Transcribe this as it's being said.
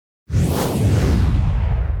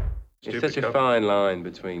It's such a fine line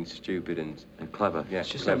between stupid and clever. Yeah, it's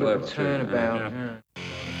just a little turnabout. Yeah.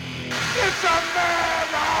 It's a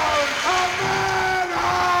madhouse!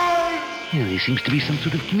 Yeah, there seems to be some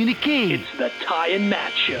sort of communique. It's the Ty and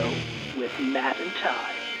Matt Show with Matt and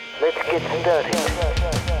Ty. Let's get some dirty.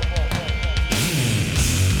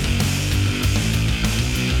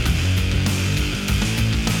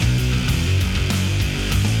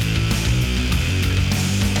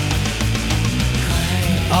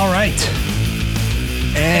 All right.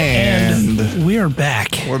 And we are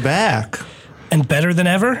back. We're back. And better than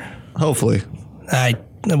ever? Hopefully. I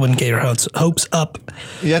wouldn't get your hopes up.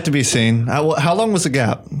 Yet to be seen. How long was the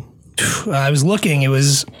gap? I was looking. It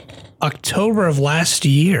was October of last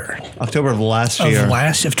year. October of last year.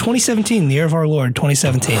 Of 2017, the year of our Lord,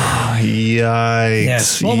 2017. Yikes.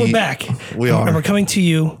 Yes. Well, we're back. We are. And we're coming to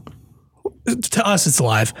you. To us, it's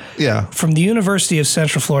live. Yeah. From the University of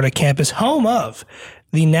Central Florida campus, home of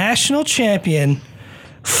the national champion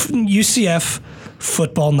UCF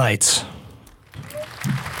football Knights.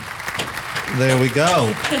 There we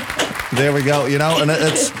go. There we go. You know, and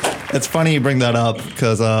it's funny you bring that up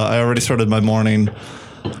because I already started my morning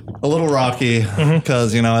a little rocky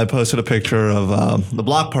because, you know, I posted a picture of the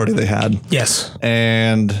block party they had. Yes.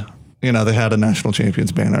 And, you know, they had a national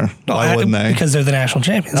champions banner. Why wouldn't they? Because they're the national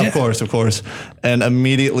champions. Of course. And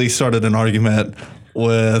immediately started an argument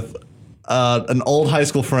with an old high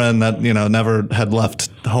school friend that, you know, never had left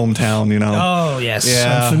hometown, you know. Oh, yes.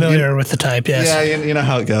 Yeah. I'm familiar with the type, yes. Yeah, you know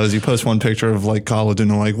how it goes. You post one picture of, like, college and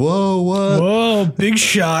they're like, whoa, what? Whoa, big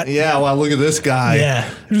shot. Yeah, well, look at this guy. Yeah.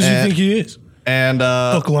 Who does he think he is? And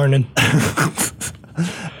book learning.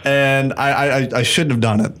 And I shouldn't have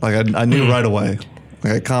done it. Like, I knew right away.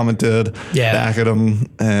 Like, I commented back at him,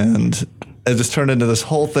 and it just turned into this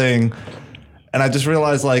whole thing. And I just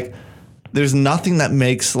realized, like, there's nothing that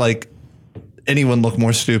makes, like, anyone look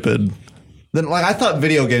more stupid than, like, I thought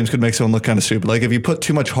video games could make someone look kind of stupid. Like, if you put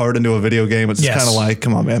too much heart into a video game, it's kind of like,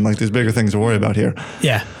 come on, man, like, there's bigger things to worry about here.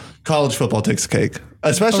 Yeah. College football takes the cake,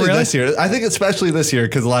 especially this year. I think especially this year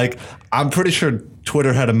because, like, I'm pretty sure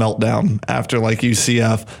Twitter had a meltdown after, like,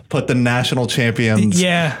 UCF put the national champions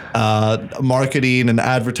marketing and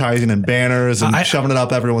advertising and banners and shoving it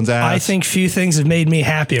up everyone's ass. I think few things have made me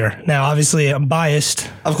happier. Now, obviously, I'm biased,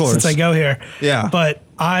 of course, since I go here. Yeah, but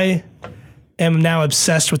I am now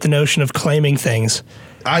obsessed with the notion of claiming things.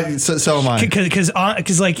 So am I.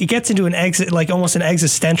 Because like it gets into almost an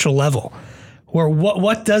existential level. Where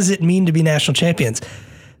what does it mean to be national champions?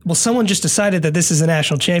 Well, someone just decided that this is a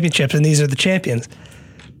national championship and these are the champions.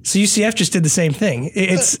 So UCF just did the same thing.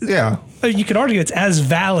 You could argue it's as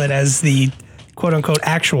valid as the quote unquote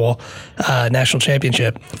actual national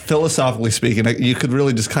championship. Philosophically speaking, you could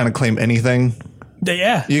really just kind of claim anything.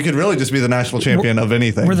 Yeah. You could really just be the national champion of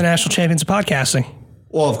anything. We're the national champions of podcasting.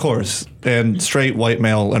 Well, of course. And straight white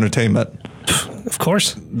male entertainment. Of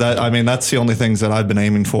course. That's the only things that I've been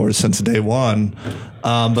aiming for since day one.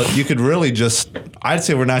 But you could really I'd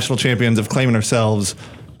say we're national champions of claiming ourselves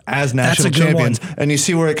as national champions. One. And you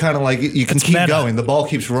see where it kind of like, you can keep going. The ball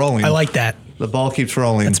keeps rolling. I like that. The ball keeps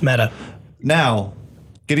rolling. That's meta. Now,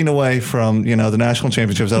 getting away from, you know, the national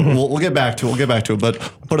championships, we'll get back to it, but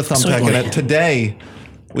put a thumbtack in it. Today,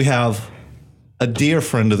 we have a dear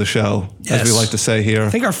friend of the show, as we like to say here. I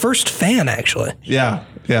think our first fan, actually. Yeah.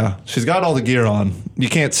 She's got all the gear on. You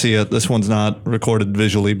can't see it. This one's not recorded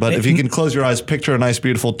visually, but if you can close your eyes, picture a nice,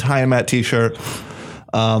 beautiful Ty and Matt t-shirt.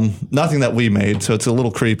 Nothing that we made, so it's a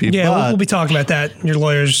little creepy. Yeah, but we'll be talking about that. Your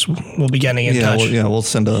lawyers will be getting in touch. We'll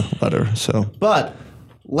send a letter. So, but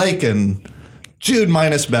Lakin, Jude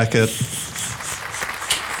minus Beckett.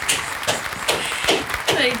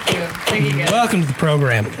 Thank you guys. Welcome to the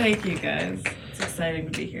program. Thank you guys. It's exciting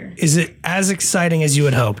to be here. Is it as exciting as you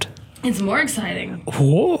had hoped? It's more exciting.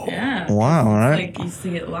 Whoa. Yeah. Wow, all right. It's like you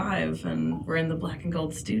see it live, and we're in the Black and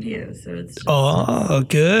Gold studio, so it's just... Oh,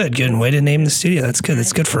 good. Good way to name the studio. That's good.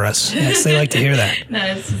 That's good for us. Yes, they like to hear that. No,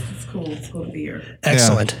 it's cool. It's cool to be here.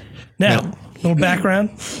 Excellent. Now, little background.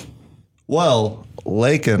 Well,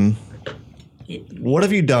 Lakin, what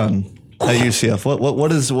have you done at UCF?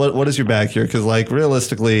 What is your bag here? Because, like,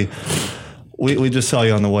 realistically, we just saw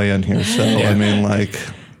you on the way in here. So I mean, like,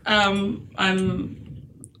 I'm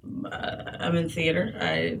in theater.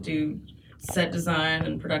 I do set design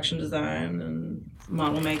and production design and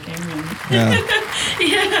model making. And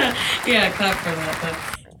yeah, clap for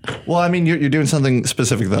that. Well, I mean, you're doing something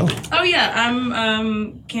specific though. Oh yeah,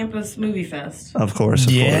 I'm Campus Movie Fest. Of course.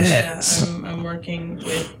 Yes. Yeah, I'm working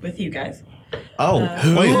with you guys. Oh,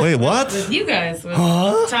 wait, what? With you guys, with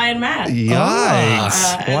Ty and Matt.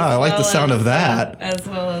 Yikes! Wow, I like the sound of that. As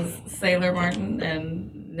well as Sailor Martin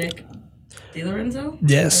and Nick. DiLorenzo.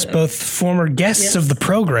 Yes, both former guests of the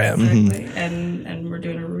program. Exactly. And we're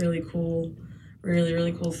doing a really cool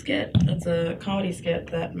skit. It's a comedy skit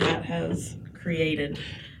that Matt has created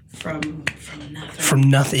from nothing. From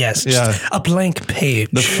nothing, yes. Yeah. Just a blank page.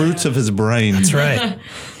 The fruits of his brain. That's right.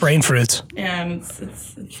 Brain fruits. And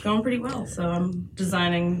it's going pretty well. So I'm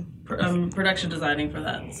production designing for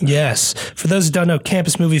that. So. Yes. For those who don't know,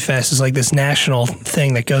 Campus Movie Fest is like this national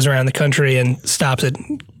thing that goes around the country and stops at,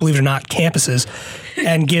 believe it or not, campuses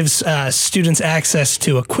and gives students access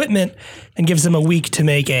to equipment and gives them a week to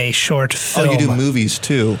make a short film. Oh, you do movies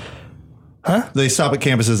too? Huh? They stop at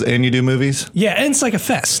campuses and you do movies? Yeah, and it's like a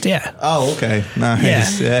fest, yeah. Oh, okay.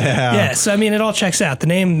 Nice. Yeah. Yeah, so I mean, it all checks out. The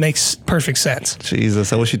name makes perfect sense.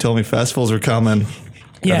 Jesus, I wish you told me festivals were coming.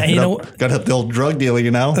 Yeah, you know. Got to help the old drug dealer,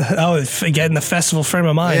 you know? Oh, getting the festival frame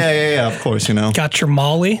of mind. Yeah, of course, you know. Got your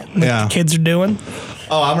Molly, like the kids are doing.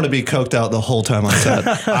 Oh, I'm going to be coked out the whole time on set.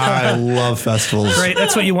 I love festivals. Great,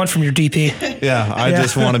 that's what you want from your DP. Yeah, I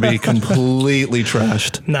just want to be completely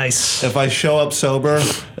trashed. Nice. If I show up sober,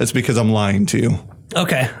 it's because I'm lying to you.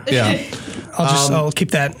 Okay. Yeah. I'll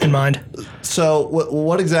keep that in mind. So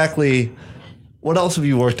what else have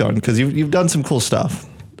you worked on? Because you've done some cool stuff,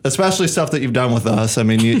 especially stuff that you've done with us. I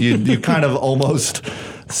mean, you kind of almost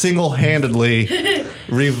single-handedly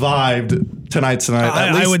revived Tonight.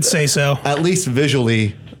 I would say so. At least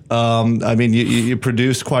visually. I mean, you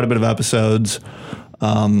produced quite a bit of episodes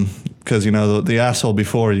because, you know, the asshole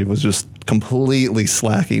before you was just completely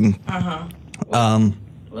slacking.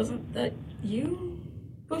 Wasn't that you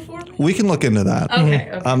before me? We can look into that.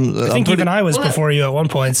 Okay. I think even I was before you at one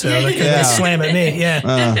point, so they slam at me.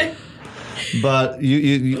 Yeah. But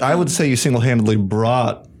I would say you single-handedly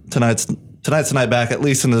brought Tonight's Tonight back, at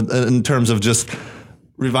least in terms of just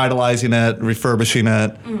revitalizing it, refurbishing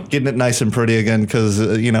it, getting it nice and pretty again, because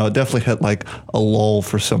you know, it definitely hit like a lull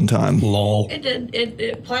for some time. Lull. It did.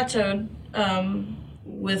 It plateaued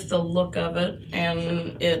with the look of it,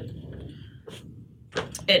 and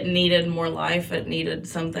it needed more life. It needed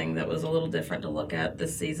something that was a little different to look at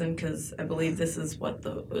this season, because I believe this is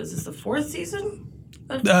is this the fourth season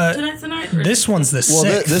of Tonight? This one's the sixth.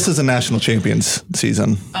 Well, this is a national champions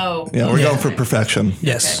season. Oh. Yeah, we're going for perfection.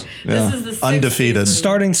 Yes. Okay. Yeah. This is the sixth Undefeated. season.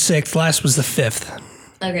 Starting sixth, last was the fifth.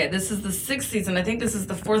 Okay, this is the sixth season. I think this is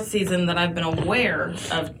the fourth season that I've been aware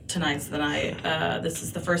of Tonight's the Night. This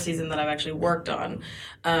is the first season that I've actually worked on.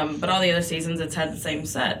 But all the other seasons, it's had the same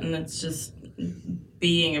set, and it's just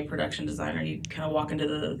being a production designer. You kind of walk into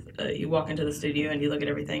the studio and you look at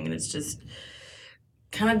everything, and it's just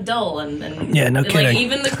kind of dull and yeah, no kidding. Like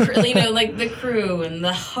even the like the crew and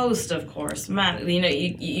the host, of course, Matt. You know,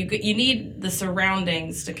 you need the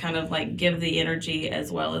surroundings to kind of like give the energy,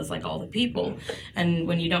 as well as like all the people. And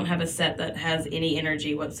when you don't have a set that has any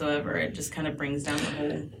energy whatsoever, it just kind of brings down the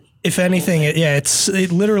whole. If anything, it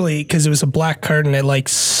literally, because it was a black curtain, it like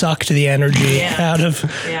sucked the energy out of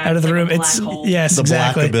the room. It's yes, the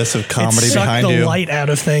exactly. black abyss of comedy it behind sucked you. the light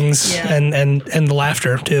out of things, and the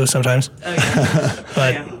laughter too sometimes. Okay.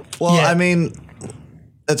 But well, I mean,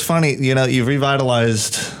 it's funny. You know, you've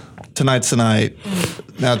revitalized Tonight's the Night.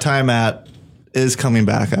 Now, Time At is coming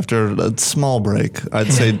back after a small break.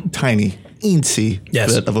 I'd say tiny, eensy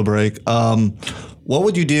bit of a break. What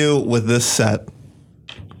would you do with this set?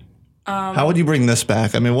 How would you bring this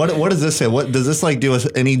back? I mean, what does this say? What does this like do us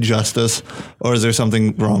any justice, or is there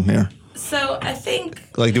something wrong here? So I think,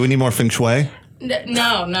 like, do we need more feng shui?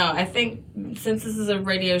 No. I think since this is a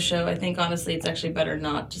radio show, I think honestly it's actually better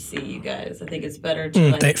not to see you guys. I think it's better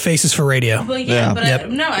to faces for radio. Well, yeah. But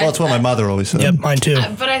that's what my mother always said. Yep, mine too.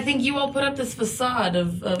 But I think you all put up this facade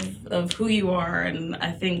of who you are, and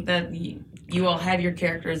I think that. You all have your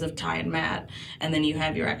characters of Ty and Matt, and then you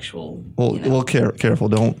have your actual. Well, careful!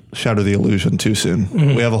 Don't shatter the illusion too soon.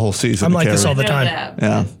 Mm-hmm. We have a whole season. I'm like this all the time.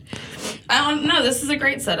 Yeah. I don't know. This is a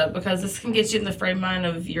great setup because this can get you in the frame of mind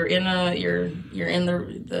of you're in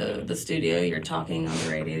the studio, you're talking on the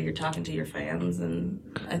radio, you're talking to your fans, and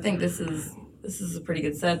I think this is a pretty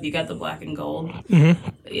good setup. You got the black and gold,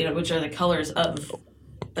 which are the colors of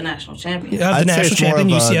the national champion. Yeah, the national champion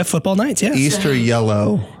UCF football nights. Yes. Easter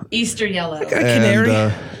yellow. A canary.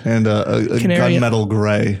 And a gunmetal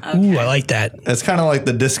gray. Okay. Ooh, I like that. It's kind of like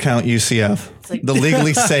the discount UCF. Like the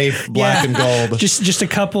legally safe black and gold. Just a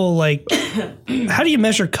couple, like, how do you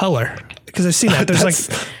measure color? Because I've seen that. There's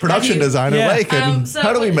like production designer Yeah. Lakin.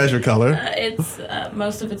 How do we measure color? It's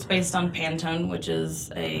most of it's based on Pantone, which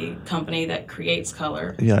is a company that creates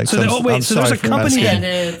color. Yeah. so. So there's a company And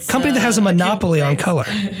it's, that has a monopoly on color.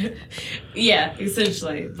 Yeah,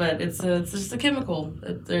 essentially, but it's just a chemical.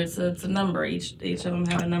 It's a number. Each of them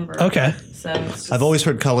have a number. Okay. So it's just, I've always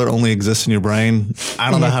heard color only exists in your brain. I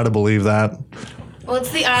don't know how to believe that. well,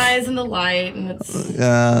 it's the eyes and the light, and it's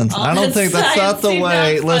I don't think that's not the sciencey,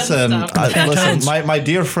 way. not fun Listen, stuff. listen. My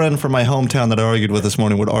dear friend from my hometown that I argued with this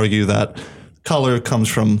morning would argue that color comes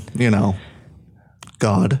from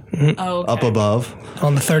God up above.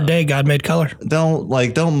 On the third day, God made color. Don't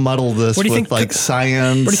muddle this Where do you with think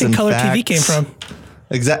science. Where do you think and color facts. TV came from?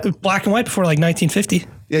 Exactly. Black and white before like 1950.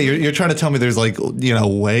 Yeah, you're trying to tell me there's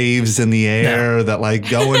waves in the air that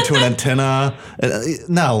go into an antenna.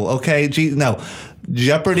 No, okay, no.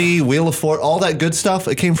 Jeopardy, Wheel of Fortune, all that good stuff,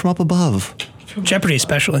 it came from up above. Jeopardy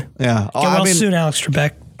especially. Yeah. Get well soon, Alex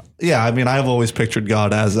Trebek. Yeah, I mean, I've always pictured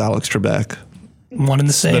God as Alex Trebek. One and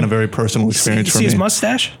the same. It's been a very personal experience for me. See his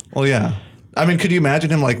mustache? Well, yeah. I mean, could you imagine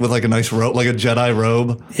him with a nice robe, like a Jedi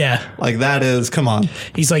robe? Yeah. That is, come on.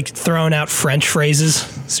 He's throwing out French phrases.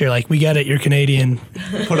 So you're like, we get it, you're Canadian.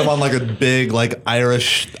 Put him on a big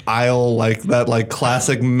Irish Isle, that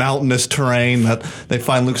classic mountainous terrain that they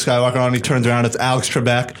find Luke Skywalker on. He turns around, it's Alex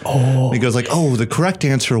Trebek. Oh. And he goes the correct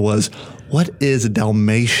answer was, what is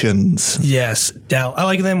Dalmatians? Yes. I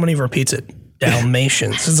like them when he repeats it.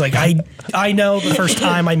 Dalmatians. It's I know the first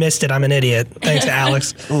time I missed it, I'm an idiot. Thanks to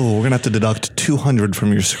Alex. Oh, we're going to have to deduct 200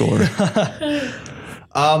 from your score.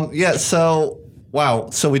 Yeah, so,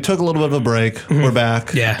 wow. So we took a little bit of a break. Mm-hmm. We're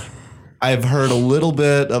back. Yeah. I've heard a little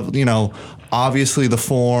bit of, obviously the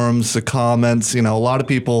forums, the comments. A lot of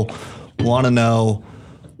people want to know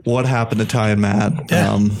what happened to Ty and Matt.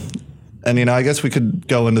 Yeah. And, I guess we could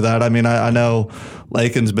go into that. I mean, I know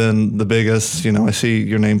Lakin's been the biggest. I see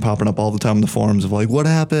your name popping up all the time in the forums of what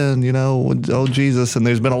happened, oh, Jesus. And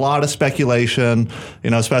there's been a lot of speculation,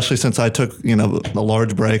 especially since I took, a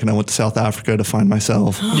large break and I went to South Africa to find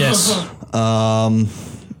myself. Yes.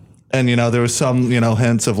 And, there was some,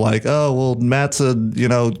 hints of oh, well, Matt's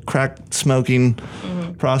a, crack smoking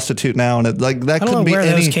prostitute now. And that couldn't be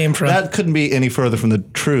those came from. That couldn't be any further from the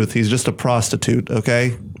truth. He's just a prostitute,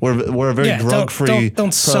 okay? We're a very drug-free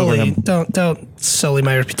don't sully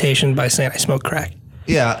my reputation by saying I smoke crack.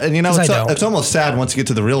 Yeah, and it's almost sad once you get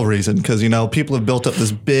to the real reason because people have built up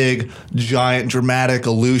this big, giant, dramatic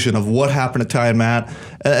illusion of what happened to Ty and Matt,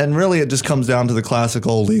 and really it just comes down to the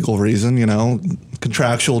classical legal reason,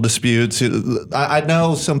 contractual disputes. I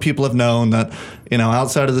know some people have known that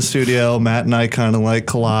outside of the studio, Matt and I kind of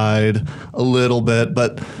collide a little bit,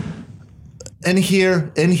 but. In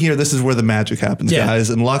here, this is where the magic happens,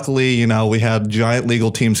 guys. And luckily, we had giant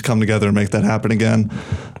legal teams come together and make that happen again.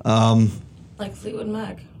 like Fleetwood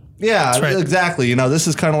Mac. Yeah, right. Exactly. This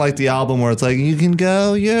is kind of like the album where it's you can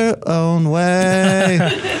go your own way.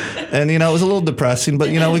 And, it was a little depressing, but,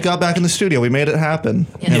 we got back in the studio. We made it happen.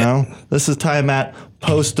 Yeah. This is Ty and Matt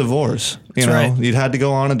post-divorce. Right. You'd had to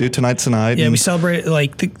go on and do Tonight's the Night. Yeah, we celebrate,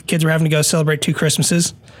 the kids were having to go celebrate 2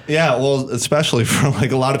 Christmases. Yeah, well, especially for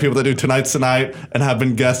a lot of people that do Tonight's the Night and have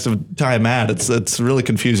been guests of Ty and Matt, it's really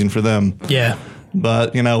confusing for them. Yeah.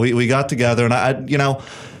 But, we got together and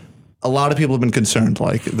a lot of people have been concerned.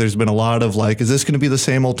 There's been a lot of is this going to be the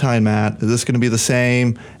same old Ty and Matt? Is this going to be the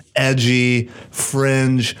same edgy,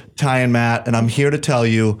 fringe Ty and Matt? And I'm here to tell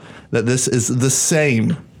you that this is the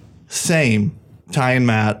same Ty and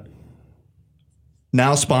Matt,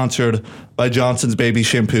 now sponsored by Johnson's Baby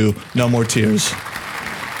Shampoo, No More Tears.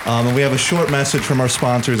 And we have a short message from our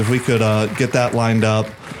sponsors. If we could get that lined up.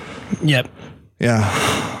 Yep.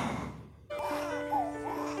 Yeah.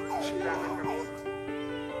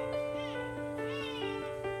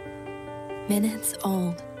 Minutes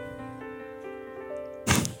old.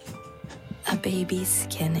 A baby's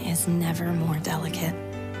skin is never more delicate.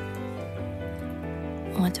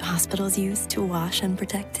 What do hospitals use to wash and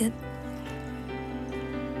protect it?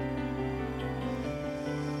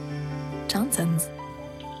 Johnson's,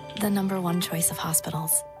 the #1 choice of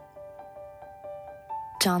hospitals.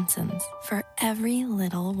 Johnson's, for every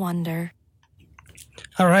little wonder.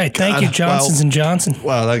 All right, thank you, Johnson's and Johnson.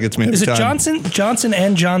 Wow, that gets me every time. Is it time. Johnson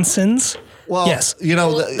and Johnson's? Well, Yes. you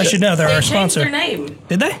know, I should know. They're They our changed sponsor. their name.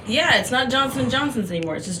 Did they? Yeah, it's not Johnson & Johnson's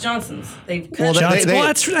anymore. It's just Johnson's. They've well, cut they, Well,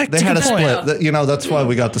 that's they a had a good point. split. You know, that's why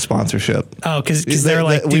we got the sponsorship. Oh, because they're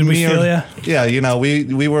like, dude, we feel ya. Yeah, you know,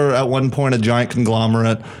 we were at one point a giant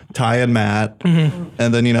conglomerate, Ty and Matt, Mm-hmm.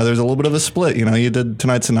 and then, you know, there's a little bit of a split. You know, you did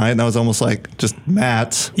Tonight's the Night, and that was almost like just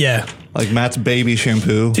Matt's. Yeah. Like Matt's baby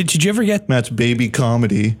shampoo. Did you ever get Matt's baby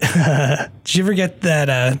comedy. Did you ever get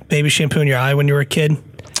that baby shampoo in your eye when you were a kid?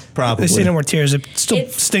 Probably. They say no more tears. It still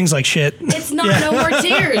It's- stings like shit. It's not no more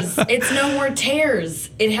tears. It's no more tears.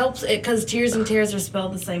 It helps because tears and tears are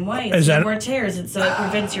spelled the same way. It's Is no that- more tears. So it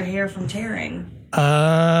prevents your hair from tearing. Oh,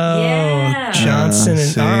 Yeah. Johnson and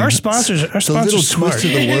See? our sponsors. Our It's a sponsors little smart. twist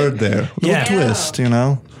to the word there. A Yeah. little twist, you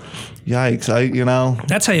know? Yikes. You know,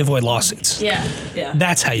 That's how you avoid lawsuits. Yeah, yeah.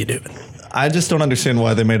 That's how you do it. I just don't understand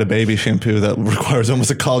why they made a baby shampoo that requires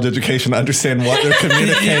almost a college education to understand what they're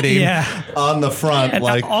communicating Yeah. on the front. And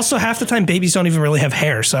like, also, half the time, babies don't even really have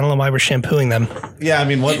hair, so I don't know why we're shampooing them. yeah, I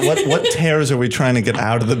mean, what tears are we trying to get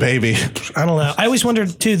out of the baby? I don't know. I always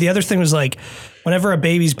wondered too. The other thing was like, whenever a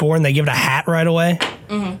baby's born, they give it a hat right away.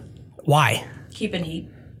 Mm-hmm. Why? Keeping heat.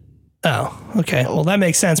 Oh, okay. Well, that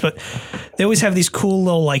makes sense. But they always have these cool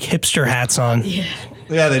little like hipster hats on. Yeah.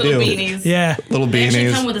 Yeah, they Little do. beanies. Yeah. Little They actually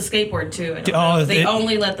beanies. come with a skateboard too. I don't Oh, know. they- They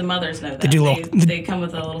only let the mothers know that. They do little- they come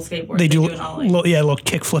with a little skateboard. They do an ollie. a little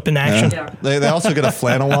kick flip in action. Yeah. They also get a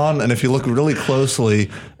flannel on, and if you look really closely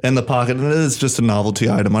in the pocket, and it is just a novelty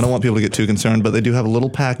item. I don't want people to get too concerned, but they do have a little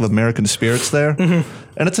pack of American Spirits there, and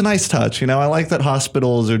it's a nice touch. You know, I like that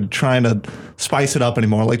hospitals are trying to spice it up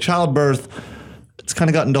anymore. Like childbirth, it's kind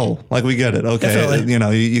of gotten dull. Like we get it, okay? Definitely. You know,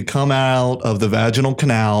 you come out of the vaginal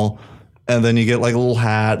canal, and then you get like a little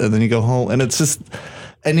hat, and then you go home, and it's just.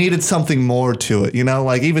 It needed something more to it, you know.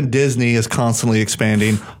 Like even Disney is constantly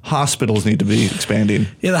expanding. Hospitals need to be expanding.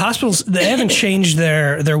 Yeah, the hospitals, they haven't changed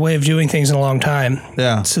their way of doing things in a long time.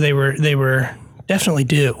 Yeah. So they were definitely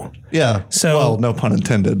due. Yeah. So- well, no pun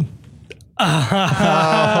intended.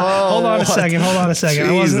 Hold on a second. I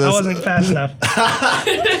Jesus. wasn't fast enough.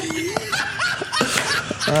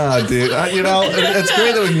 Ah, dude. You know, it's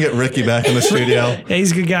great that we can get Ricky back in the studio. Yeah,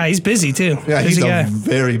 he's a good guy. He's busy too. Yeah, he's busy a guy.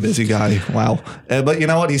 very busy guy. Wow. But you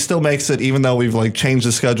know what? He still makes it, even though we've like changed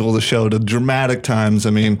the schedule of the show to dramatic times.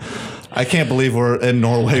 I mean, I can't believe we're in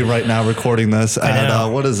Norway right now recording this.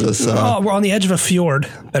 And what is this? Oh, we're on the edge of a fjord.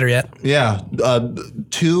 Better yet. Yeah,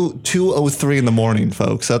 2:03 in the morning,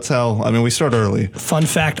 folks. That's how. I mean, we start early. Fun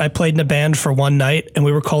fact: I played in a band for one night, and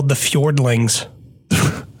we were called the Fjordlings.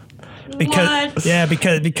 What? Yeah,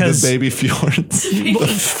 because The baby fjords.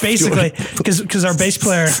 basically because our bass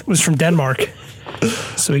player was from Denmark.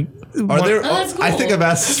 So we. Are there? that's I think cool. I've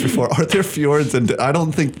asked this before. Are there fjords? And I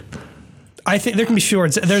don't think. I think there can be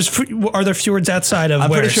fjords. Are there fjords outside of I'm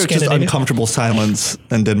where? pretty sure it's just Scandinavia? uncomfortable silence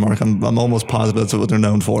in Denmark. I'm almost positive that's what they're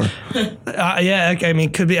known for. Yeah, I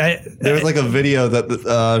mean, could be. There was like a video that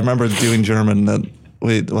I remember doing German. That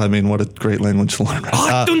I mean, what a great language to learn.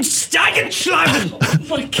 Oh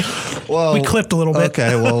my God. Well, we clipped a little bit.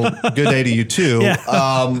 Okay, well, good day to you too.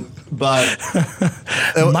 Yeah. But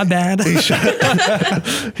My bad. it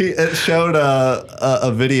showed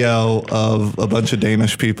a video of a bunch of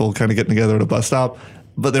Danish people kind of getting together at a bus stop.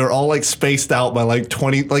 But they were all like spaced out by like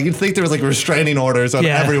 20. Like you'd think there was like restraining orders on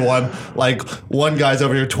Yeah. everyone. Like one guy's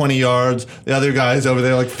over here 20 yards, the other guy's over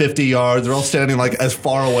there like 50 yards. They're all standing like as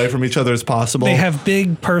far away from each other as possible. They have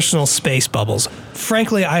big personal space bubbles.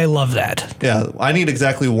 Frankly, I love that. Yeah, I need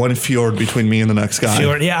exactly one fjord between me and the next guy.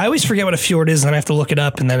 Fjord. Yeah, I always forget what a fjord is, and then I have to look it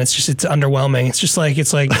up, and then it's underwhelming. It's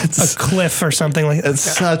like a cliff or something like that. It's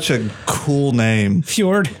such a cool name,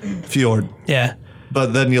 Fjord. fjord. Yeah.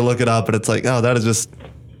 But then you look it up and it's like, oh,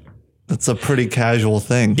 that's a pretty casual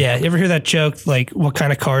thing. Yeah. You ever hear that joke? Like, what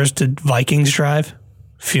kind of cars did Vikings drive?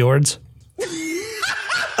 Fjords.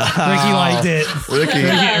 Ricky liked it.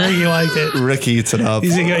 Ricky liked it. Ricky eats it up.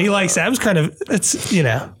 He likes that. It was kind of, it's, You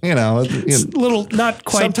know, it's a little, not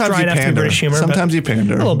quite sometimes dried you after pander. British humor. Sometimes you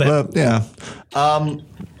pander. A little bit. But yeah.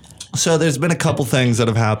 So there's been a couple things that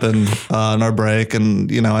have happened in our break. And,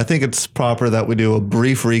 you know, I think it's proper that we do a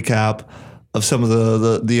brief recap of some of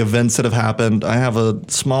the events that have happened. I have a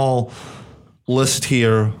small list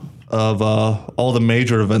here of all the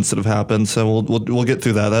major events that have happened. So we'll get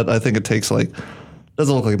through that. I think it takes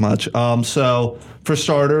doesn't look like much. So for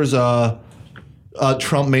starters,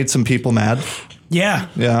 Trump made some people mad. Yeah.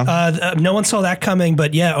 Yeah. No one saw that coming,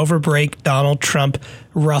 but yeah, over break, Donald Trump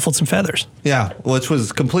ruffled some feathers. Yeah, which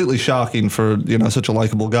was completely shocking for, such a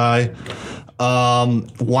likable guy.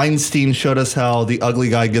 Weinstein showed us how the ugly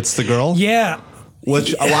guy gets the girl. Yeah.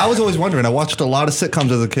 Which I was always wondering. I watched a lot of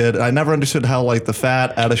sitcoms as a kid. I never understood how like the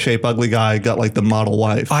fat, out of shape, ugly guy got like the model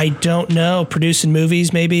wife. I don't know. Producing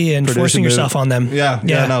movies maybe and forcing yourself on them. Yeah.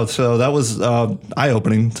 No. So that was eye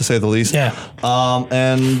opening to say the least. Yeah.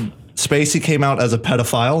 And Spacey came out as a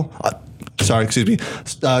pedophile. Sorry, excuse me.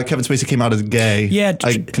 Kevin Spacey came out as gay. Yeah,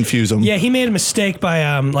 I confuse him. Yeah, he made a mistake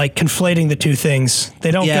by like conflating the two things.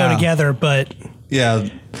 They don't go together, but yeah.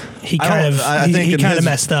 He kind of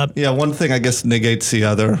messed up. Yeah, one thing I guess negates the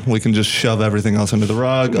other. We can just shove everything else under the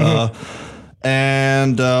rug.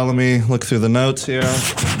 And let me look through the notes here.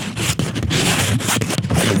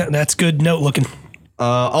 That's good note looking.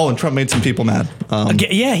 And Trump made some people mad.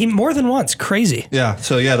 Yeah, he more than once. Crazy. Yeah,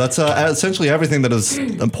 so yeah, that's essentially everything that is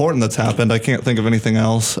important that's happened. I can't think of anything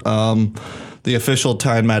else. The official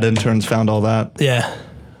Tying Mad interns found all that. Yeah.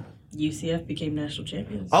 UCF became national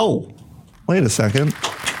champions. Oh, wait a second.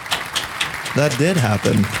 That did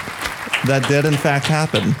happen. That did, in fact,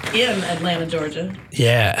 happen. In Atlanta, Georgia.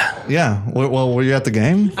 Yeah. Yeah. Well, were you at the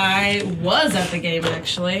game? I was at the game,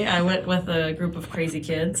 actually. I went with a group of crazy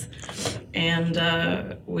kids,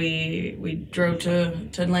 and we drove to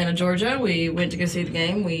Atlanta, Georgia. We went to go see the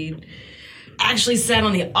game. We actually sat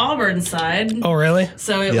on the Auburn side. Oh, really?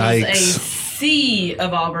 So it was a sea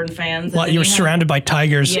of Auburn fans. Well, you were surrounded by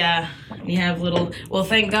tigers. Yeah. You have little, well,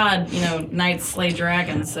 thank God, knights slay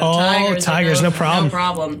dragons. So tigers, no problem. No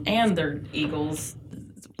problem. And they're eagles.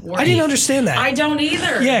 I didn't understand that. I don't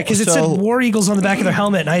either. Yeah, because it said War Eagles on the back of their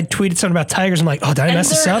helmet, and I had tweeted something about tigers. I'm like, oh, did I mess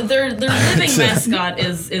this up? Their living mascot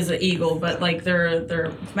is an eagle, but like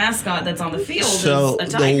their mascot that's on the field is a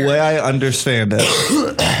tiger. The way I understand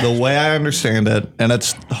it, and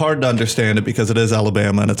it's hard to understand it because it is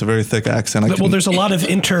Alabama and it's a very thick accent. There's a lot of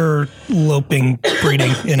interloping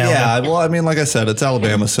breeding in Alabama. Yeah, well, I mean, like I said, it's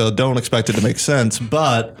Alabama, so don't expect it to make sense.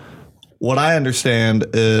 But what I understand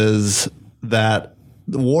is that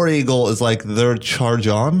the War Eagle is like their charge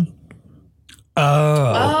on.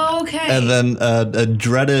 Oh, okay. And then a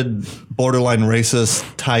dreaded, borderline racist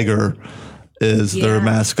tiger is their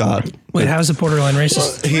mascot. Wait, how's it borderline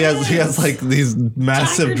racist? He has like these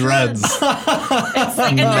massive dreads.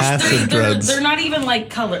 Massive dreads. They're not even like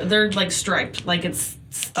color. They're like striped. Like it's.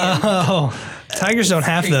 Oh, tigers don't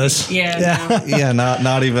have those. Yeah. Yeah,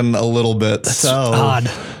 not even a little bit. That's so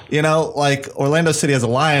odd. Like Orlando City has a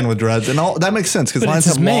lion with dreads, and all that makes sense because lions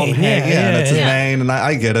have long hair. Yeah, that's his mane, and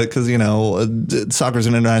I get it because soccer's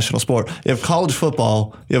an international sport. You have college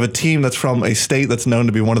football. You have a team that's from a state that's known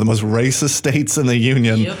to be one of the most racist states in the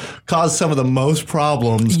union, caused some of the most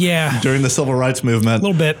problems. During the civil rights movement, a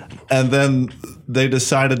little bit, and then they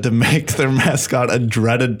decided to make their mascot a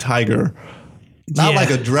dreaded tiger. Not like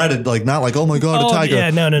a dreaded, not like, oh my God, a tiger. Yeah,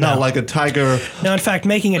 no. Like a tiger. No, in fact,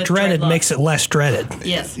 making it dreaded makes it less dreaded.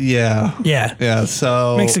 Yes. Yeah. Yeah,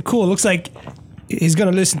 so. Makes it cool. It looks like he's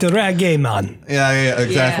going to listen to reggae, man. Yeah,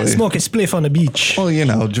 exactly. Smoke a spliff on the beach. Well,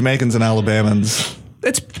 Jamaicans and Alabamans.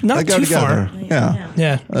 It's not too together. far.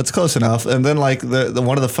 Yeah. That's close enough. And then the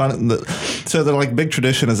one of the fun, so they're like big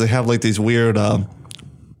tradition is they have like these weird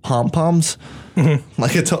pom-poms. Mm-hmm.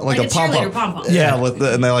 Like it's like a pom-pom. Yeah,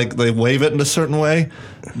 and they wave it in a certain way,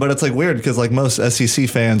 but it's like weird because like most SEC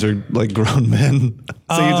fans are like grown men,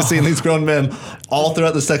 so you're just seeing these grown men all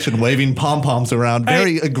throughout the section waving pom-poms around,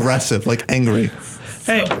 very aggressive, like angry.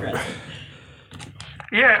 Hey.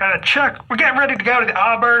 Yeah, Chuck, we're getting ready to go to the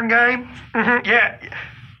Auburn game. Mm-hmm, yeah.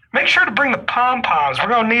 Make sure to bring the pom-poms. We're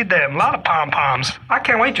going to need them. A lot of pom-poms. I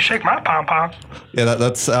can't wait to shake my pom-pom. Yeah,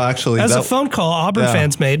 that's actually... That was a phone call Auburn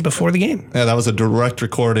fans made before the game. Yeah, that was a direct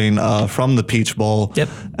recording from the Peach Bowl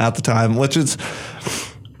at the time, which is...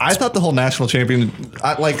 I thought the whole national champion...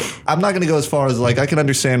 I'm not going to go as far as, I can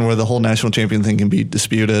understand where the whole national champion thing can be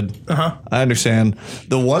disputed. Uh-huh. I understand.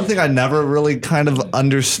 The one thing I never really kind of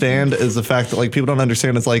understand is the fact that, people don't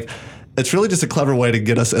understand. It's really just a clever way to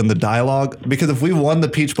get us in the dialogue, because if we won the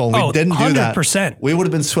Peach Bowl and we didn't do that, 100%. we would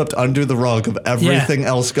have been swept under the rug of everything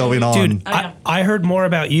else going on. Dude, I heard more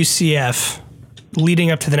about UCF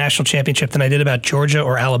leading up to the national championship than I did about Georgia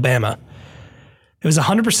or Alabama. It was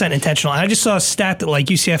 100% intentional. I just saw a stat that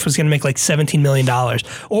UCF was going to make $17 million,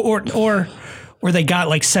 or they got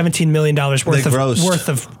 $17 million worth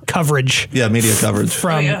of coverage. Yeah, media coverage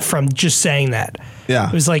from just saying that. Yeah,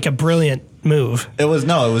 it was a brilliant move. It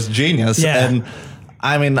was genius. Yeah. And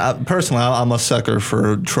I mean, personally, I'm a sucker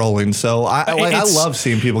for trolling, so I love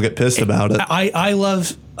seeing people get pissed about it. I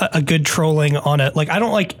love a good trolling on I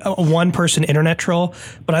don't like a one-person internet troll,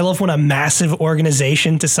 but I love when a massive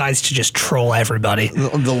organization decides to just troll everybody.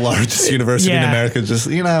 The largest university in America just,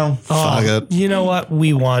 fuck it. You know what?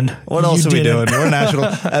 We won. What else are we doing? We're national.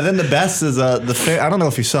 And then the best is I don't know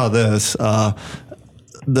if you saw this.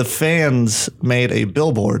 the fans made a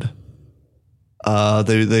billboard.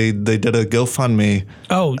 They did a GoFundMe.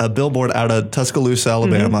 Oh, a billboard out of Tuscaloosa,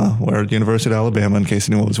 Alabama, where University of Alabama, in case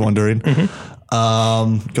anyone was wondering.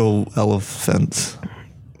 Go Elephants.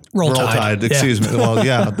 Roll Tide. Excuse me. Well,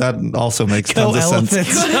 yeah, that also makes tons of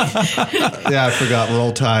sense. Yeah, I forgot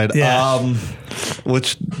Roll Tide. Yeah.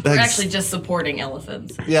 Which We're actually just supporting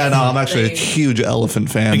elephants. Yeah, no, I'm actually a huge elephant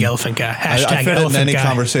fan. Big elephant guy. Hashtag I fit it in any guy.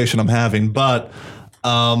 conversation I'm having, but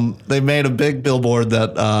they made a big billboard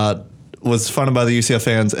that was funded by the UCF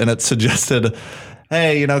fans, and it suggested,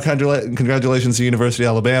 hey, you know, congratulations to University of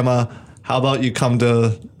Alabama. How about you come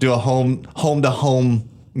to do a home-to-home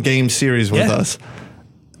game series with us?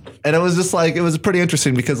 And it was just like, it was pretty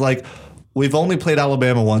interesting because like we've only played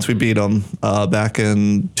Alabama once. We beat them back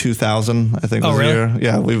in 2000, I think was the year.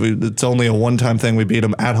 Yeah, it's only a one-time thing. We beat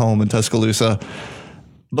them at home in Tuscaloosa.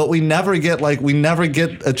 But we never get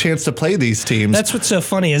a chance to play these teams. That's what's so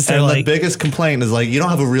funny is and the biggest complaint is like, you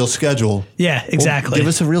don't have a real schedule. Yeah, exactly. Well, give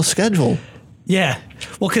us a real schedule. Yeah.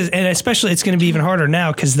 Well, and especially it's going to be even harder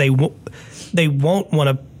now because they won't want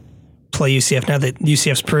to play UCF now that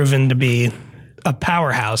UCF's proven to be a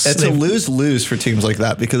powerhouse. It's a lose-lose for teams like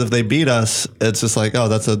that because if they beat us, it's just like, oh,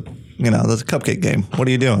 that's a cupcake game. What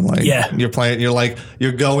are you doing? Like, you're playing.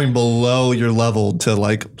 You're going below your level to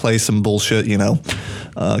like play some bullshit,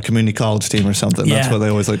 community college team or something. That's what they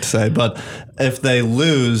always like to say. But if they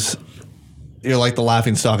lose, you're like the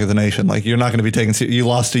laughing stock of the nation. Like you're not going to be taken. You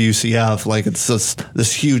lost to UCF. Like it's just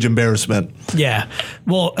this huge embarrassment. Yeah.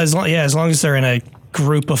 Well, as long as they're in a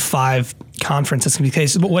group of 5 conference, that's going to be the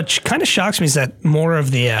case. But what kind of shocks me is that more of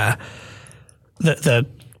the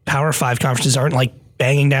Power 5 conferences aren't like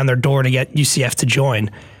banging down their door to get UCF to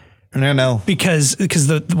join. No. Because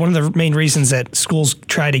one of the main reasons that schools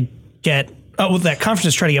try to get that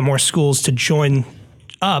conferences try to get more schools to join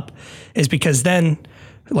up is because then,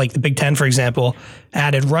 like the Big Ten, for example,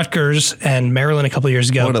 added Rutgers and Maryland a couple of years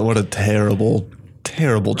ago. What a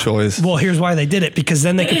terrible choice. Well, here's why they did it, because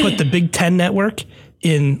then they could put the Big Ten network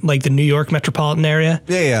in like the New York metropolitan area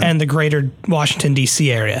and the greater Washington,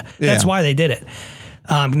 D.C. area. That's why they did it.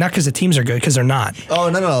 Not because the teams are good, because they're not.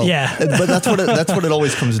 Oh, no. Yeah. But that's what it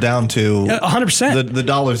always comes down to. 100%. The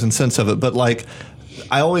dollars and cents of it. But like,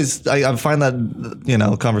 I find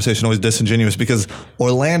that, conversation always disingenuous because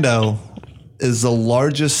Orlando is the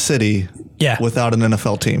largest city without an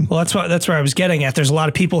NFL team. Well, that's where I was getting at. There's a lot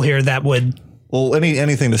of people here that would. Well,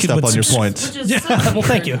 anything to step on your points. Which is so well,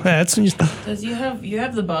 thank you. Because you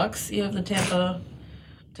have the Bucks, you have the Tampa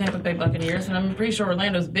Bay Buccaneers, and I'm pretty sure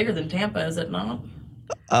Orlando's bigger than Tampa, is it not?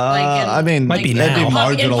 Might be now. It'd be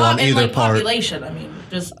marginal on either part. Population,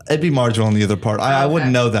 it'd be marginal on either part. I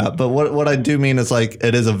wouldn't know that, but what I do mean is like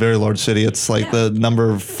it is a very large city. It's like the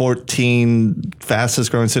number 14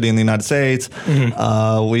 fastest growing city in the United States.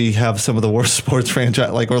 Mm-hmm. We have some of the worst sports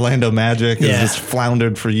franchise, like Orlando Magic, has just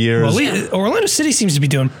floundered for years. Well, Orlando City seems to be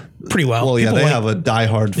doing pretty well. Well, yeah, they have a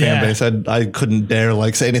diehard fan base. I couldn't dare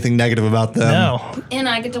say anything negative about them. No. And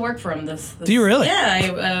I get to work for them. This do you really?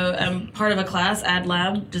 Yeah, I'm part of a class, Ad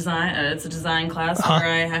Lab Design. It's a design class where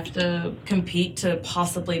I have to compete to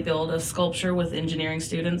possibly build a sculpture with engineering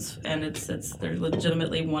students, and they're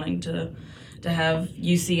legitimately wanting to have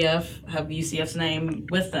UCF's name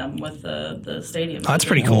with them, with the stadium. Oh, that's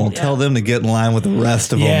pretty cool. Well, tell them to get in line with the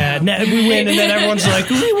rest of them. Yeah, we win, and then everyone's like,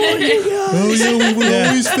 we want you guys. Oh, yeah, we were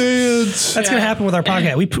always fans. That's going to happen with our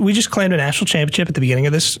podcast. We just claimed a national championship at the beginning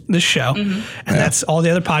of this show, and that's all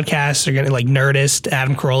the other podcasts are going to, like Nerdist,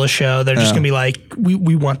 Adam Carolla's show, they're just going to be like,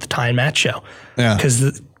 we want the Tie and Matt show. Yeah. Because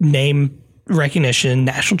the name recognition,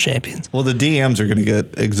 national champions. Well, the DMs are going to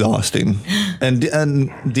get exhausting, and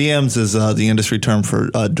DMs is the industry term for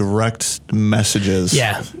direct messages.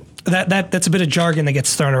 Yeah, that's a bit of jargon that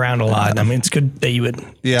gets thrown around a lot. I mean, it's good that you would.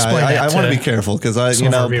 Yeah, I want to be careful because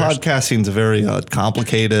podcasting is a very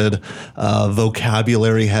complicated,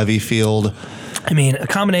 vocabulary heavy field. I mean, a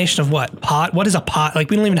combination of what pod? What is a pod? Like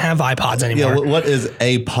we don't even have iPods anymore. Yeah, what is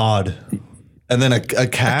a pod? And then a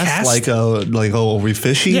cast? Like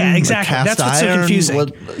refishing? Yeah, exactly. That's what's so confusing.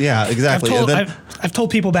 Exactly. I've told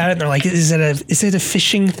people about it, and they're like, "Is it a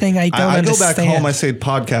fishing thing?" I don't understand. I go back home, I say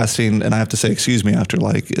podcasting, and I have to say excuse me after.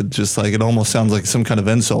 It almost sounds like some kind of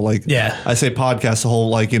insult. I say podcast, the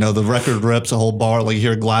whole the record rips, a whole bar, you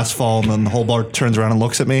hear a glass fall, and then the whole bar turns around and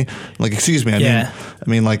looks at me, like, excuse me. I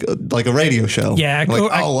mean, like a radio show. Yeah.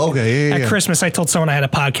 Okay. At Christmas, I told someone I had a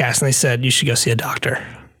podcast, and they said you should go see a doctor.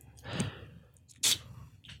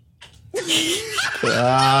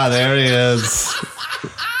 There he is.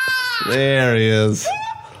 There he is.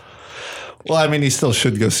 Well, I mean, he still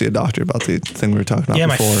should go see a doctor about the thing we were talking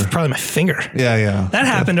about before. Probably my finger. Yeah. That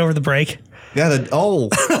happened over the break. Yeah,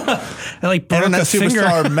 I like broke internet a finger.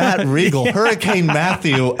 superstar Matt Regal, Hurricane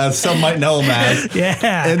Matthew, as some might know him as,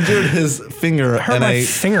 injured his finger in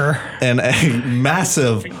a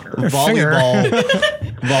massive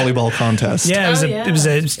volleyball contest. Yeah, it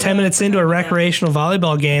was 10 minutes into a recreational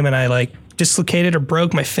volleyball game, and I like dislocated or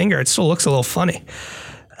broke my finger. It still looks a little funny.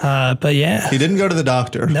 But yeah. He didn't go to the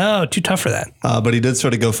doctor. No, too tough for that. But he did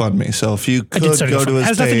start a GoFundMe. So if you could go to his page. It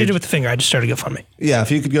has nothing to do with the finger. I just started GoFundMe. Yeah, if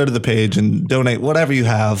you could go to the page and donate whatever you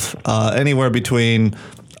have, anywhere between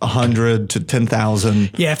 100 to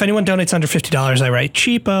 10,000. Yeah, if anyone donates under $50, I write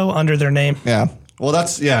cheapo under their name. Yeah. Well, he'll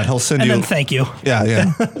send and you. And then thank you.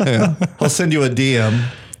 Yeah. He'll send you a DM.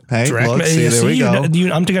 Hey, look, there we go.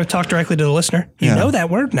 I'm going to talk directly to the listener. You know that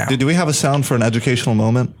word now. Do we have a sound for an educational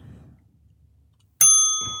moment?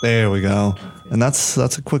 There we go. And that's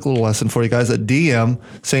a quick little lesson for you guys. A DM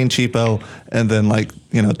saying cheapo and then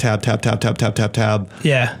tab.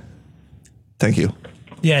 Yeah. Thank you.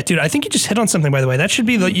 Yeah, dude, I think you just hit on something, by the way. That should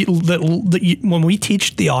be when we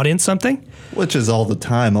teach the audience something. Which is all the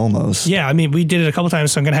time, almost. Yeah, I mean, we did it a couple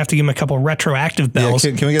times, so I'm going to have to give them a couple retroactive bells.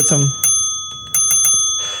 Yeah, can we get some?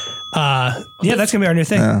 Yeah, that's gonna be our new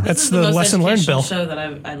thing. Yeah. That's the lesson learned, Bill. Show that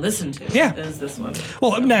I listened to. Yeah, is this one?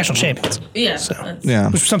 Well, national champions. Yeah, so,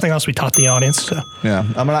 which was something else we taught the audience. So yeah,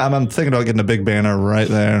 I'm thinking about getting a big banner right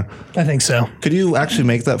there. I think so. Could you actually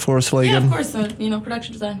make that for us, Flagan? Yeah, of course.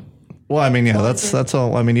 Production design. Well, I mean, yeah, that's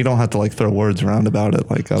all. I mean, you don't have to like throw words around about it.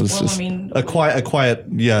 Like a quiet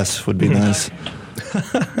yes would be nice.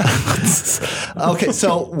 Okay,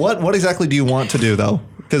 so what exactly do you want to do though?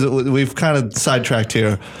 Because we've kind of sidetracked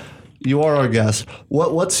here. You are our guest.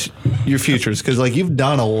 What's your futures? Because like you've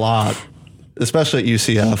done a lot, especially at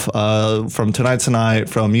UCF, from Tonight's the Night,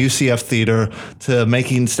 from UCF Theater to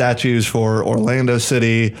making statues for Orlando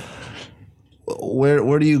City.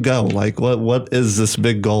 Where do you go? Like what is this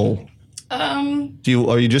big goal? Are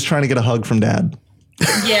you just trying to get a hug from Dad?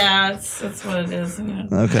 Yeah, that's what it is.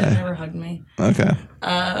 Okay. Dad never hugged me. Okay.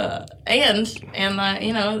 And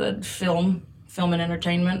the film and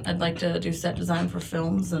entertainment. I'd like to do set design for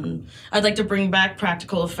films, and I'd like to bring back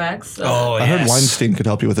practical effects. I heard Weinstein could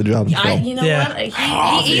help you with a job in film. You know what?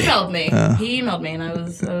 He emailed me. Yeah. He emailed me, and I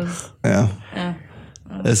was yeah.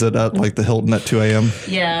 Is it at like the Hilton at 2 a.m.?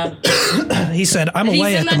 Yeah. He said, "I'm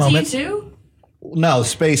away at the moment." To you too? No,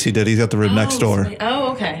 Spacey did. He's got the room next door.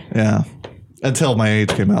 Okay. Yeah. Until my age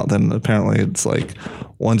came out, then apparently it's like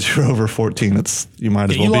once you're over 14, you might as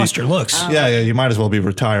well be. You lost your looks. Yeah, you might as well be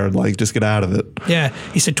retired. Like, just get out of it. Yeah.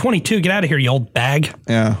 He said, 22, get out of here, you old bag.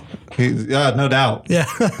 Yeah. No doubt. Yeah.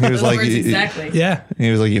 He was like, exactly. Yeah.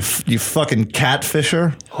 He was like, you fucking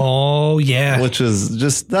catfisher. Oh, yeah. Which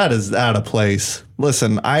is that is out of place.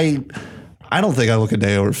 Listen, I don't think I look a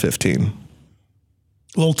day over 15.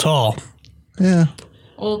 A little tall. Yeah.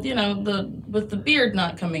 Well, with the beard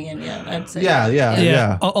not coming in yet, I'd say.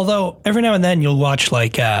 Yeah. Although every now and then you'll watch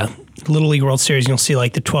like Little League World Series, and you'll see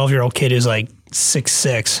like the 12-year-old kid who's like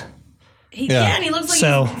 6'6". And he looks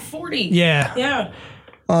like he's 40. Yeah. Yeah.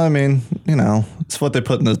 Well, I mean, it's what they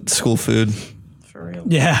put in the school food. For real.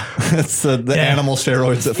 Yeah. It's the animal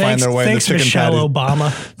steroids that find their way in the chicken Michelle patty.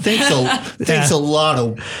 Obama. Thanks a lot,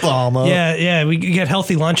 Obama. Yeah. We get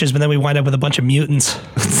healthy lunches, but then we wind up with a bunch of mutants.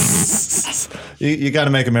 You got to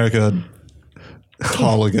make America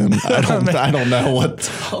tall again. I don't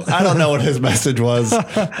know what his message was.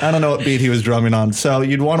 I don't know what beat he was drumming on. So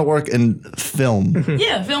you'd want to work in film.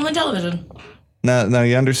 Yeah, film and television. Now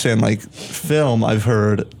you understand, like film, I've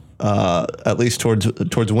heard, at least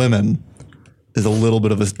towards women, is a little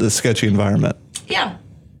bit of a sketchy environment. Yeah.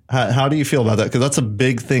 How do you feel about that? Because that's a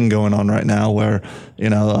big thing going on right now where,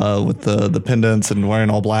 with the pendants and wearing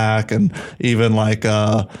all black, and even like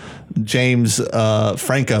James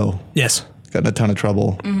Franco. Yes. Got in a ton of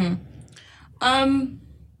trouble. Mm-hmm.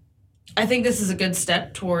 I think this is a good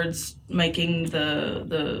step towards making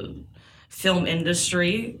the film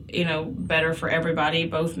industry, better for everybody,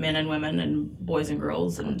 both men and women and boys and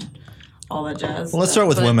girls and all that jazz. Well, let's start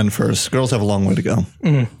with women first. Girls have a long way to go.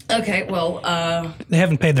 Mm-hmm. Okay, well... they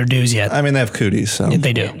haven't paid their dues yet. I mean, they have cooties, so... Yeah,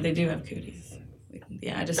 they do. Yeah, they do have cooties.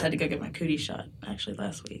 Yeah, I just had to go get my cootie shot, actually,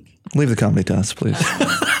 last week. Leave the comedy to us, please.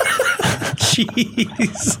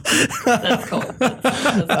 Jeez. That's cold. That's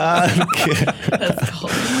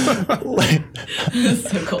cold.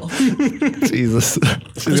 That's so cold. Jesus.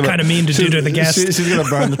 It was kind of mean to do to the guest. She's going to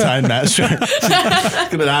burn the time master. She's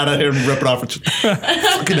going to out of here and rip it off. I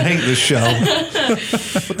fucking hate this show.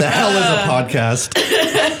 What the hell is a podcast?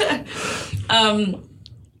 I don't know.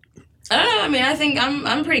 I mean, I think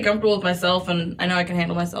I'm pretty comfortable with myself, and I know I can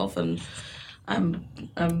handle myself, and I'm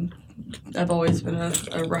I've always been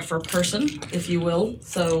a rougher person, if you will.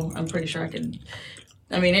 So I'm pretty sure I could.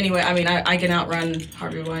 I can outrun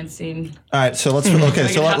Harvey Weinstein. All right, so let's okay. I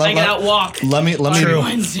can outwalk. Let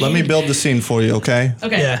me build the scene for you, okay?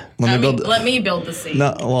 Okay. Yeah. Let me build the scene.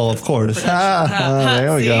 No, well, of course.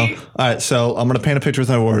 There we go. All right, so I'm gonna paint a picture with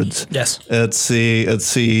my words. Yes. It's the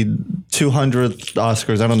 200th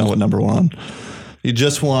Oscars. I don't know what number one. You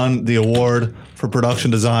just won the award for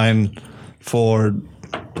production design for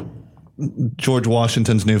George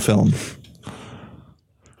Washington's new film.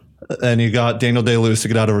 And you got Daniel Day-Lewis to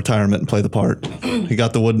get out of retirement and play the part. He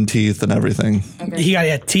got the wooden teeth and everything. Okay. He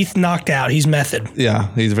got teeth knocked out. He's method. Yeah,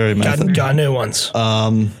 he's very method. Got new ones.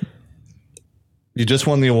 You just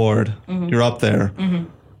won the award. Mm-hmm. You're up there. Mm-hmm.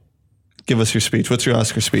 Give us your speech. What's your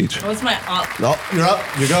Oscar speech? What's my... Oh, you're up.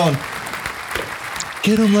 You're going.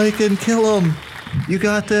 Get him, Lakin. Kill him. You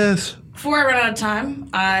got this. Before I run out of time,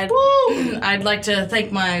 I'd like to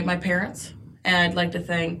thank my parents. And I'd like to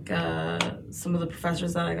thank some of the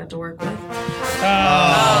professors that I got to work with. Oh,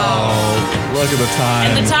 look at the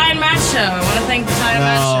time. And the Ty and Matt show. I want to thank the Ty and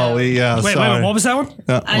Matt show. Wait, what was that one?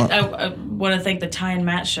 I want to thank the Ty and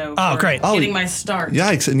Matt show for getting my start.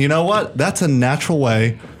 Yikes. And you know what? That's a natural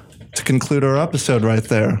way to conclude our episode right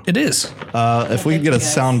there. It is. If we could get a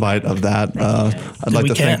soundbite of that, I'd like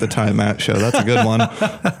to thank the Ty and Matt show. That's a good one.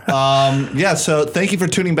 So thank you for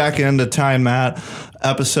tuning back in to Ty and Matt,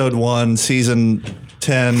 episode 1, season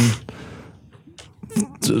 10.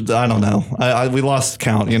 I don't know. We lost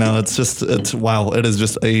count. It's wow. It is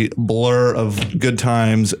just a blur of good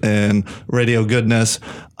times and radio goodness.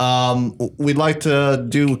 We'd like to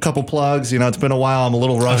do a couple plugs. It's been a while. I'm a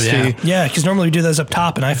little rusty. Oh, yeah, because normally we do those up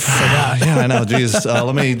top, and I forgot. Yeah, I know. Jeez.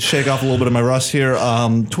 Let me shake off a little bit of my rust here.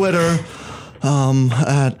 Twitter.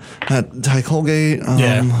 At Ty Colgate.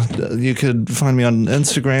 You could find me on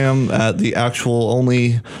Instagram at the actual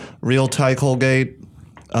only real Ty Colgate.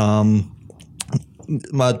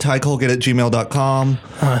 My tycolgate@gmail.com.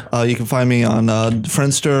 You can find me on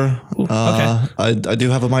Friendster. Okay. I do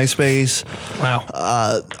have a MySpace. Wow.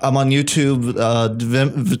 I'm on YouTube.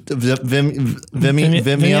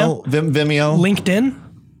 Vimeo. LinkedIn?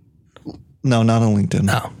 No, not on LinkedIn.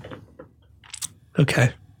 Oh.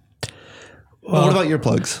 Okay. Well, what about your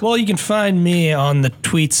plugs? Well, you can find me on the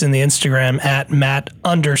tweets and the Instagram at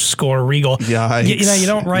Matt_Regal. Yikes. You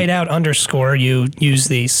don't write out underscore. You use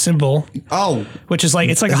the symbol. Oh, which is like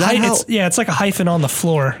it's like it's like a hyphen on the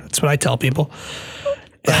floor. That's what I tell people.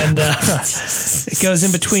 And it goes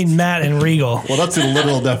in between Matt and Regal. Well, that's a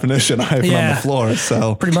literal definition. Hyphen on the floor.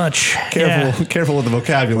 So pretty much. Careful with the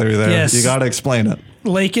vocabulary there. Yes. You got to explain it.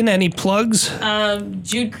 Lakin, any plugs?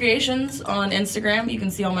 Jude Creations on Instagram. You can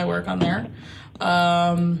see all my work on there.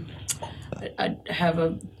 I have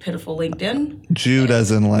a pitiful LinkedIn. Jude, as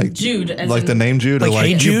in like Jude, as like in, the name Jude, like or like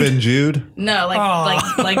Hey Jude? You've been Jude. No, like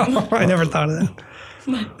I never thought of that.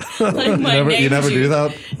 like my name you never Jude. do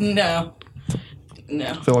that. No.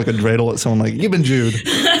 I feel like a dreidel at someone like, you've been Jude.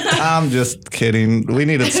 I'm just kidding. We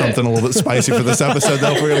needed something a little bit spicy for this episode,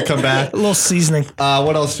 though, if we're going to come back. A little seasoning.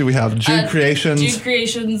 What else do we have? Jude Creations. Jude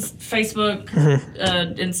Creations, Facebook,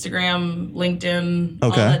 Instagram, LinkedIn,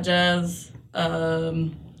 all that jazz.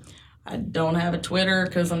 I don't have a Twitter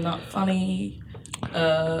because I'm not funny.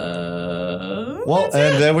 Well,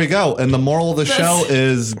 and there we go. And the moral of the show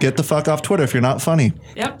is get the fuck off Twitter if you're not funny.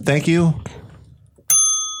 Yep. Thank you.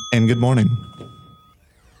 And good morning.